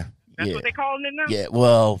 Yeah. That's what they calling it now? Yeah,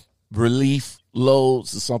 well, relief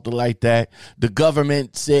loads or something like that. The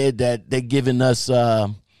government said that they're giving us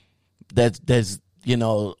that's you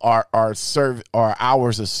know, our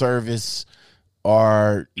hours of service,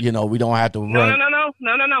 or you know, we don't have to run. No.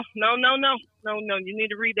 You need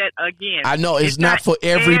to read that again. I know it's not for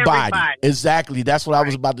everybody. Exactly. That's what I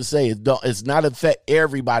was about to say. It's not affect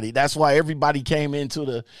everybody. That's why everybody came into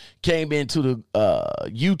the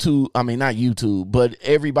YouTube. I mean, not YouTube, but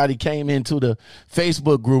everybody came into the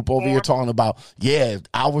Facebook group over here talking about,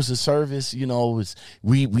 hours of service. You know,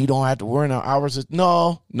 we don't have to worry our hours.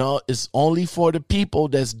 No, it's only for the people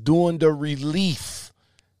that's doing the relief.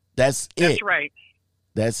 That's it. That's right.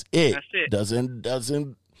 That's it.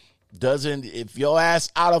 Doesn't if your ass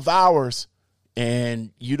out of hours and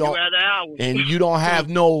you don't have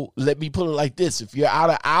no, let me put it like this, if you're out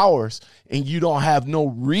of hours and you don't have no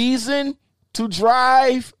reason to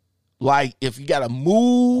drive, like if you gotta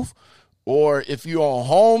move or if you're on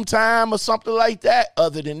home time or something like that,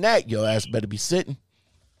 other than that, your ass better be sitting.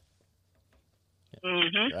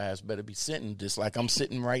 Mm-hmm. Your ass better be sitting, just like I'm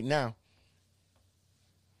sitting right now.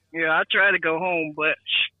 Yeah, I try to go home, but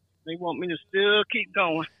they want me to still keep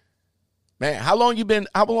going. Man, how long you been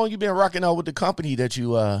rocking out with the company that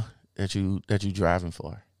you driving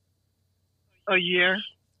for? A year.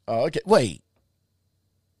 Oh, okay. Wait,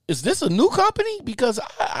 is this a new company? Because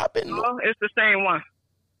I've been. No, it's the same one.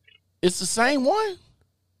 It's the same one?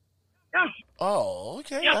 Yeah. Oh,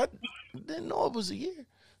 okay. Yeah. I didn't know it was a year.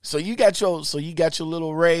 So you got your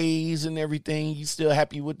little raise and everything. You still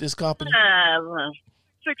happy with this company?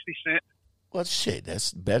 60 cents. Well, shit,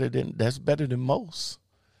 that's better than most.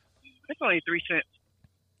 It's only 3 cents.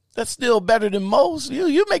 That's still better than most.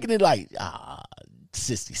 You're making it like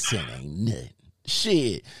 60 cents ain't nothing.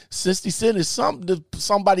 Shit, 60 cents is something to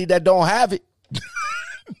somebody that don't have it.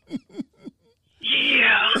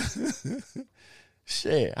 Yeah.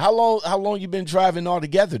 Shit. How long you been driving all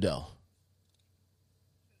together though?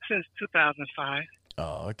 Since 2005.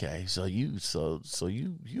 Oh, okay. So you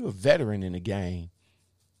a veteran in the game.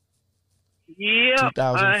 Yeah.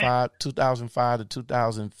 2005 to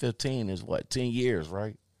 2015 is what? 10 years,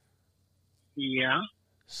 right? Yeah.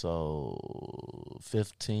 So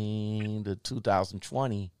 15 to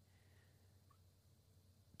 2020.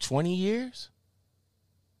 20 years?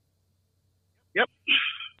 Yep.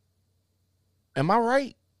 Am I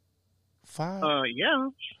right? 5? Yeah.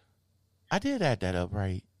 I did add that up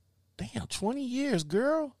right. Damn, 20 years,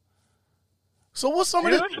 girl. So what's some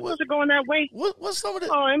of Am I supposed to go in that way? what's some of the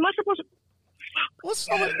Oh, am I supposed to? what's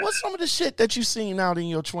some of the shit that you seen out in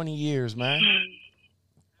your 20 years, man?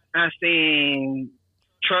 I seen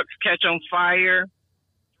trucks catch on fire,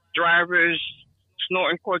 drivers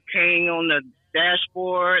snorting cocaine on the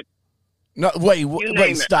dashboard. No, wait, You wait,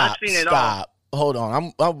 name it. stop, I've seen it stop. Hold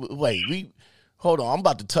on. Hold on. I'm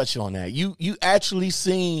about to touch on that. You actually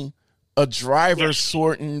seen a driver Yes.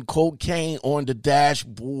 sorting cocaine on the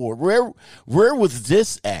dashboard. Where was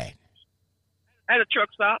this at? At a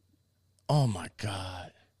truck stop. Oh my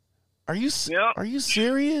God. Are you Yep. are you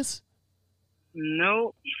serious?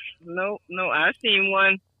 No. I seen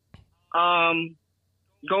one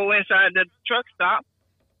go inside the truck stop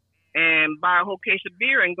and buy a whole case of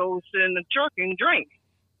beer and go sit in the truck and drink.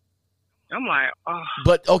 I'm like, oh.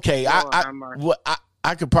 But okay, Lord have mercy.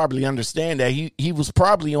 I could probably understand that. He was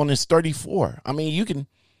probably on his 34. I mean, you can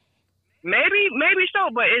Maybe so,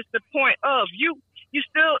 but it's the point of you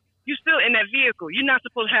still in that vehicle. You're not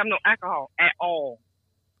supposed to have no alcohol at all.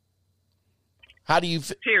 How do you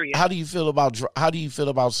Period. How do you feel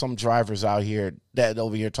about some drivers out here that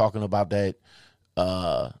over here talking about that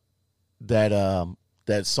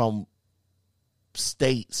that some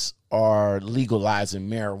states are legalizing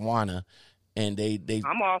marijuana, and they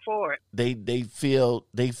I'm all for it. they feel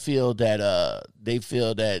that they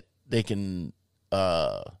can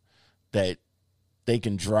that they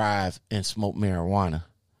can drive and smoke marijuana.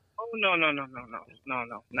 Oh no,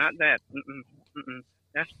 not that.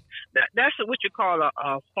 That's what you call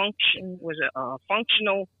a function. Was it a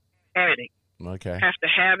functional addict? Okay. Have to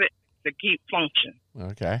have it to keep function.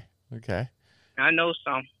 Okay. I know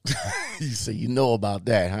some. You say you know about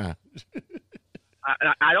that, huh?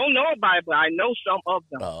 I don't know about it, but I know some of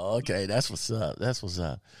them. Oh, okay. That's what's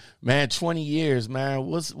up. Man, 20 years, man.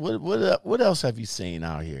 What else have you seen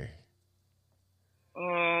out here?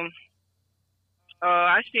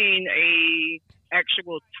 I seen a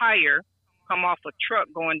actual tire come off a truck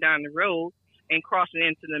going down the road and crossing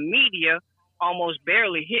into the media, almost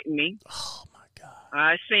barely hitting me. Oh my God.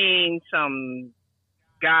 I seen some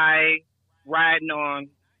guy riding on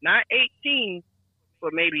not 18,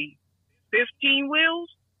 but maybe 15 wheels,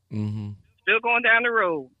 still going down the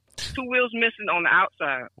road. 2 wheels missing on the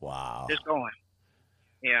outside. Wow. Just going.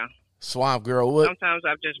 Yeah. Swamp Girl, Sometimes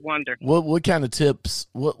I just wonder. what kind of tips?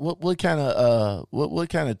 What kind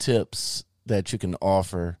of tips that you can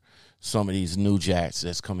offer some of these new jacks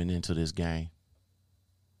that's coming into this game?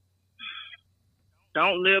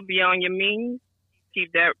 Don't live beyond your means.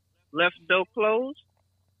 Keep that left door closed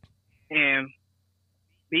and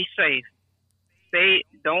be safe.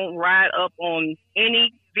 Don't ride up on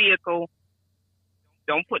any vehicle.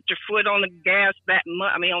 Don't put your foot on the gas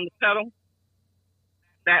on the pedal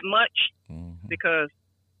that much, because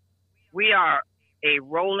we are a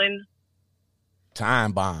rolling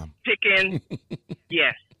time bomb. ticking.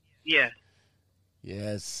 Yes,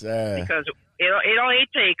 sir. because it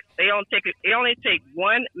only take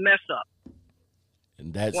one mess up.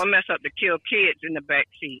 And that's one mess up to kill kids in the back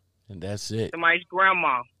seat. And that's it. Somebody's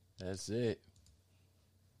grandma. That's it.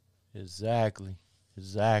 Exactly.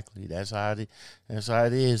 That's how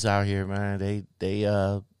it is out here, man. They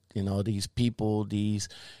these people, these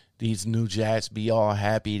new jacks be all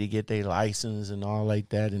happy to get their license and all like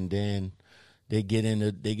that, and then they get in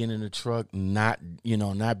the truck not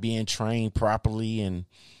being trained properly and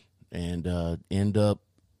end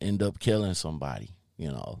up killing somebody.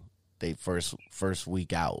 They first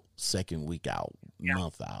week out, second week out,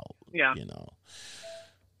 month out. Yeah.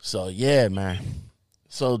 So yeah, man.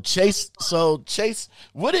 So Chase,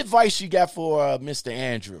 what advice you got for Mr.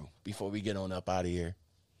 Andrew before we get on up out of here?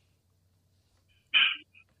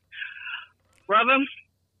 Brother,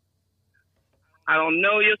 I don't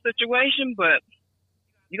know your situation, but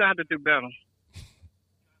you're going to have to do better.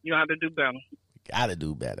 Gotta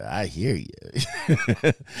do better. I hear you.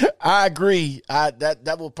 I agree.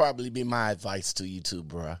 That will probably be my advice to you too,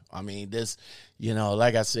 bro. I mean, this,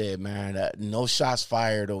 like I said, man, no shots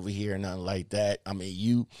fired over here, nothing like that. I mean,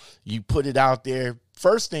 you put it out there.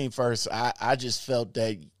 First thing first, I just felt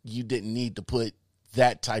that you didn't need to put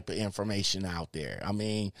that type of information out there. I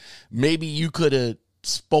mean, maybe you could have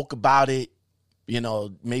spoke about it,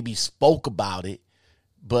 maybe spoke about it,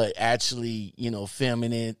 but actually,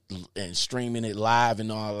 filming it and streaming it live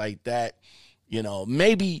and all like that,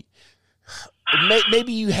 maybe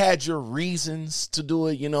you had your reasons to do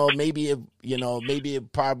it. Maybe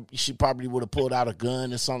she probably would have pulled out a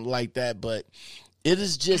gun or something like that. But it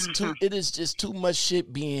is just too much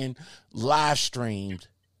shit being live streamed.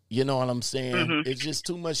 You know what I'm saying? Mm-hmm. It's just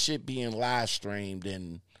too much shit being live streamed,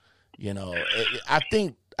 and I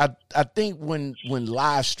think when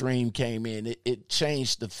live stream came in, it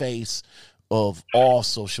changed the face of all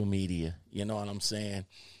social media. You know what I'm saying?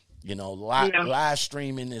 Live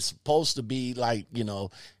streaming is supposed to be like,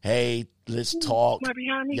 hey, let's talk,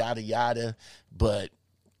 yada yada. But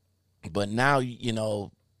now,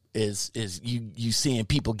 is you seeing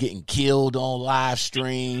people getting killed on live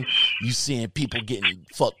stream, you seeing people getting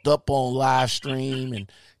fucked up on live stream,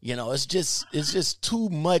 and it's just too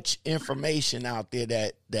much information out there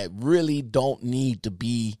that really don't need to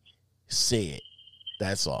be said.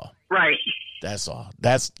 That's all. Right. That's all.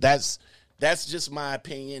 That's just my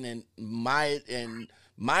opinion and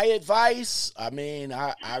my advice. I mean,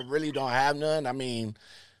 I really don't have none. I mean,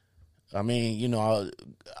 I'm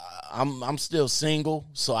still single,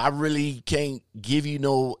 so I really can't give you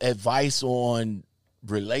no advice on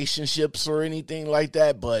relationships or anything like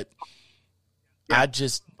that. But I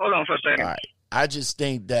just hold on for a second. All right, I just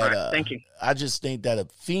think that thank you. I just think that a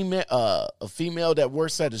female that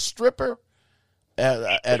works at a stripper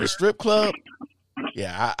at a strip club,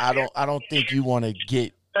 yeah, I don't think you want to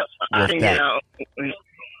get with that.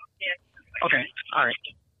 Okay, all right.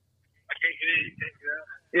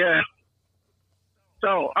 Yeah.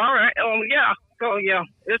 So, all right. Yeah. So, yeah,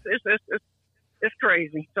 it's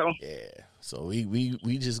crazy. So, yeah. So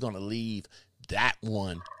we just gonna leave that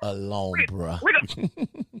one alone, bro.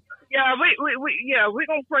 Yeah, we're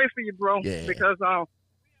gonna pray for you, bro. Yeah. Because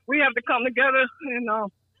we have to come together, and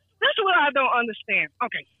that's what I don't understand.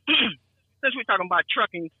 Okay, since we're talking about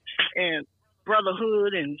trucking and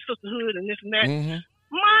brotherhood and sisterhood and this and that, Mm-hmm.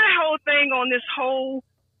 my whole thing on this whole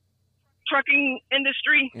trucking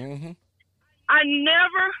industry. Mm-hmm. I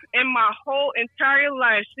never in my whole entire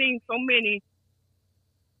life seen so many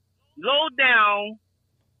low down,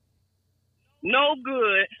 no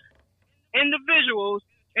good individuals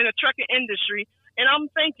in the trucking industry. And I'm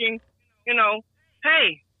thinking,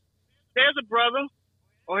 hey, there's a brother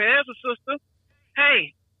or there's a sister.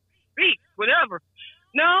 Hey, speak, whatever.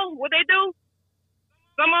 No, what they do,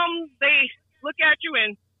 some of them, they look at you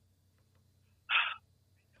and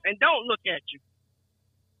don't look at you.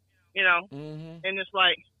 Mm-hmm. And it's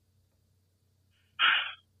like,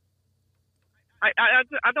 I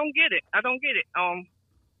don't get it. I don't get it. I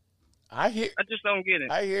just don't get it.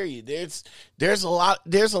 I hear you. There's a lot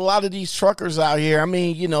of these truckers out here. I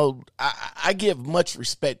mean, I give much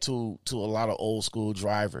respect to a lot of old school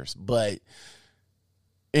drivers, but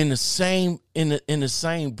in the same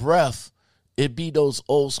breath, it be those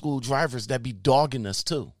old school drivers that be dogging us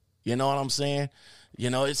too. You know what I'm saying?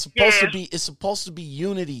 It's supposed to be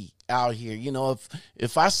unity out here.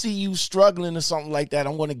 If I see you struggling or something like that,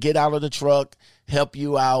 I'm going to get out of the truck, help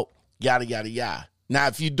you out, yada yada yada. Now,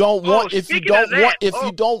 if you don't want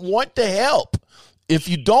the help,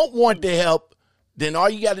 then all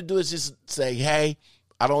you got to do is just say, "Hey,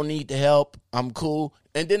 I don't need the help. I'm cool,"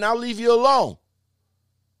 and then I'll leave you alone.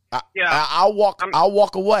 I'll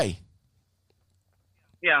walk away.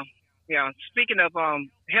 Yeah. Speaking of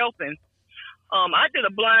helping. I did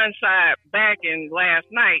a blind side backing last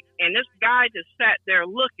night, and this guy just sat there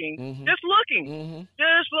looking, Mm-hmm. just looking. Mm-hmm.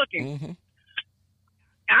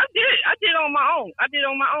 I did on my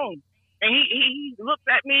own. And he looked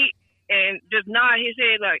at me and just nodded his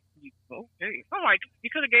head like, okay. I'm like, you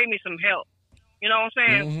could have gave me some help. You know what I'm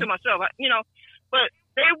saying? Mm-hmm. To myself, but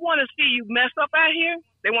they want to see you mess up out here.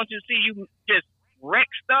 They want you to see you just wreck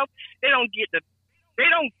stuff. They don't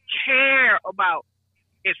care about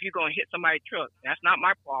if you're going to hit somebody's truck. That's not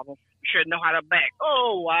my problem. You should know how to back.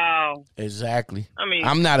 Oh, wow. Exactly. I mean,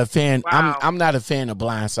 I'm not a fan. Wow. I'm not a fan of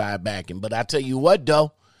blindside backing, but I tell you what,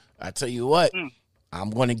 though. I'm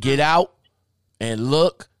going to get out and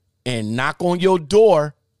look and knock on your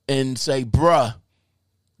door and say, bruh,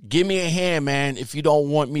 give me a hand, man, if you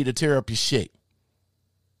don't want me to tear up your shit.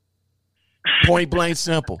 Point blank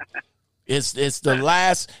simple. It's the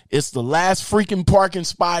last freaking parking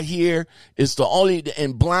spot here. It's the only,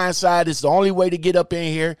 and blindside is the only way to get up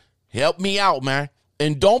in here. Help me out, man.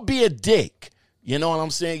 And don't be a dick. You know what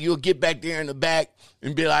I'm saying? You'll get back there in the back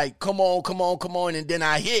and be like, come on, and then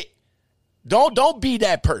I hit. Don't be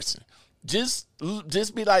that person. Just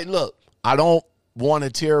be like, look, I don't want to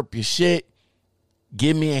tear up your shit.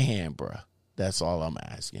 Give me a hand, bro. That's all I'm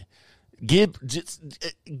asking.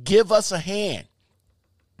 Give us a hand.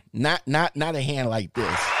 Not a hand like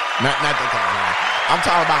this. Not that kind of hand. I'm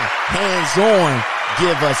talking about hands on.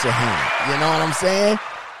 Give us a hand. You know what I'm saying?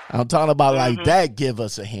 I'm talking about like that. Give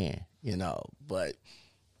us a hand. You know, but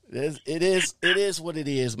it is what it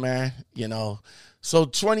is, man. You know. So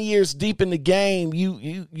 20 years deep in the game,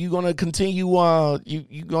 you gonna continue? You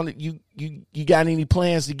got any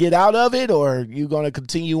plans to get out of it, or you gonna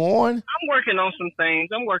continue on? I'm working on some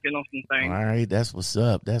things. All right, that's what's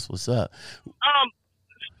up. Let me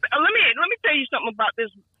tell you something about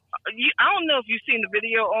this. I don't know if you've seen the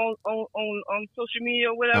video on social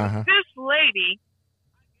media or whatever. Uh-huh. This lady,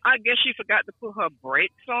 I guess she forgot to put her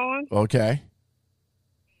brakes on. Okay.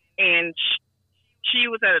 And she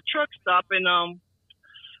was at a truck stop, and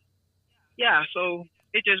so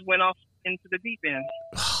it just went off into the deep end.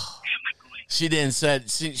 She didn't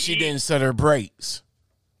set her brakes.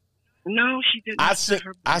 No, she didn't.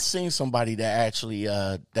 I seen somebody that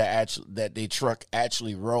their truck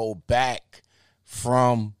actually rolled back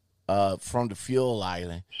from the fuel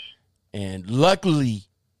island, and luckily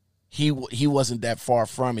he wasn't that far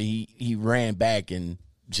from it. He ran back and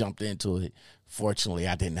jumped into it. Fortunately,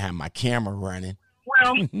 I didn't have my camera running.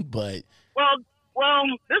 Well, but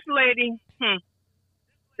this lady,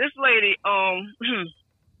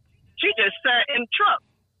 she just sat in the truck.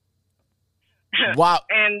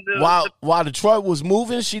 While the truck was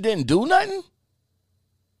moving, she didn't do nothing.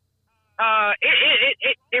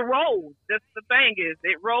 It rolled. That's the thing is,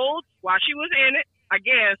 it rolled while she was in it, I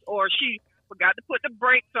guess, or she forgot to put the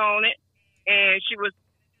brakes on it, and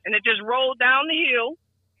it just rolled down the hill,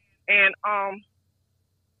 and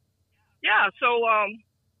so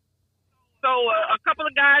a couple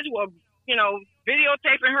of guys were,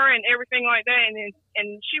 videotaping her and everything like that,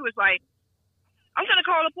 and she was like, I'm gonna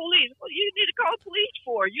call the police. Well, you need to call the police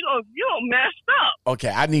for you don't messed up. Okay,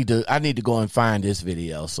 I need to go and find this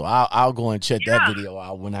video, so I'll go and check that video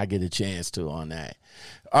out when I get a chance to on that.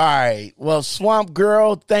 All right, well, Swamp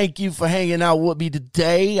Girl, thank you for hanging out with me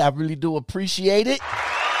today. I really do appreciate it.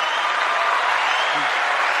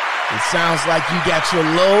 It sounds like you got your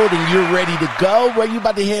load and you're ready to go. Where you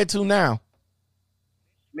about to head to now?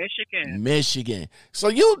 Michigan. So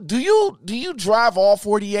do you drive all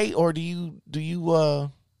 48, or do you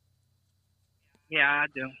Yeah, I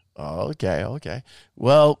do. Oh, okay.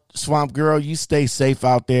 Well, Swamp Girl, you stay safe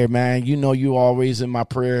out there, man. You know you always in my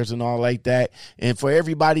prayers and all like that. And for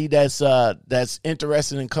everybody that's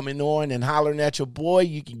interested in coming on and hollering at your boy,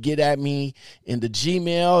 you can get at me in the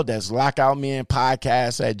Gmail. That's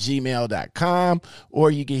lockoutmanpodcast@gmail.com.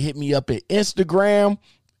 Or you can hit me up at Instagram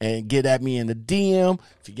and get at me in the DM.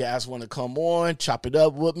 If you guys want to come on, chop it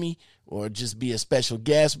up with me, or just be a special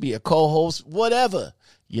guest, be a co-host, whatever.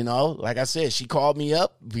 You know, like I said, she called me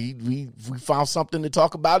up. We found something to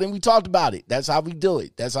talk about, and we talked about it. That's how we do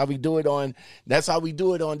it. That's how we do it on this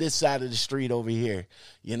side of the street over here.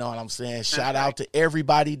 You know what I'm saying? Shout out to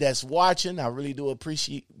everybody that's watching. I really do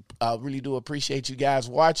appreciate you guys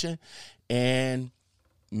watching. And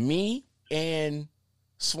me and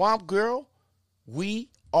Swamp Girl, we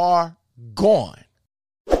are gone.